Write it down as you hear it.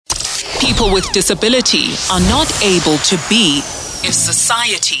People with disability are not able to be if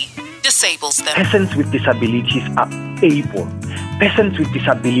society disables them. Persons with disabilities are able. Persons with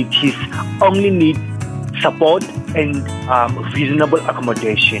disabilities only need support and reasonable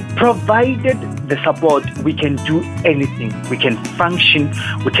accommodation. Provided the support, we can do anything. We can function,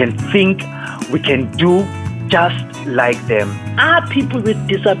 we can think, we can do just like them. Are people with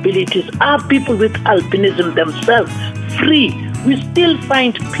disabilities, are people with albinism themselves free? We still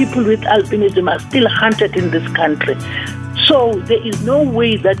find people with albinism are still hunted in this country. So there is no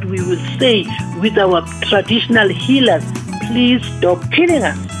way that we will say with our traditional healers, please stop killing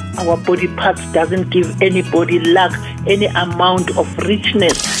us. Our body parts doesn't give anybody luck, any amount of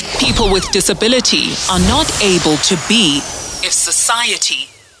richness. People with disability are not able to be if society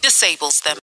disables them.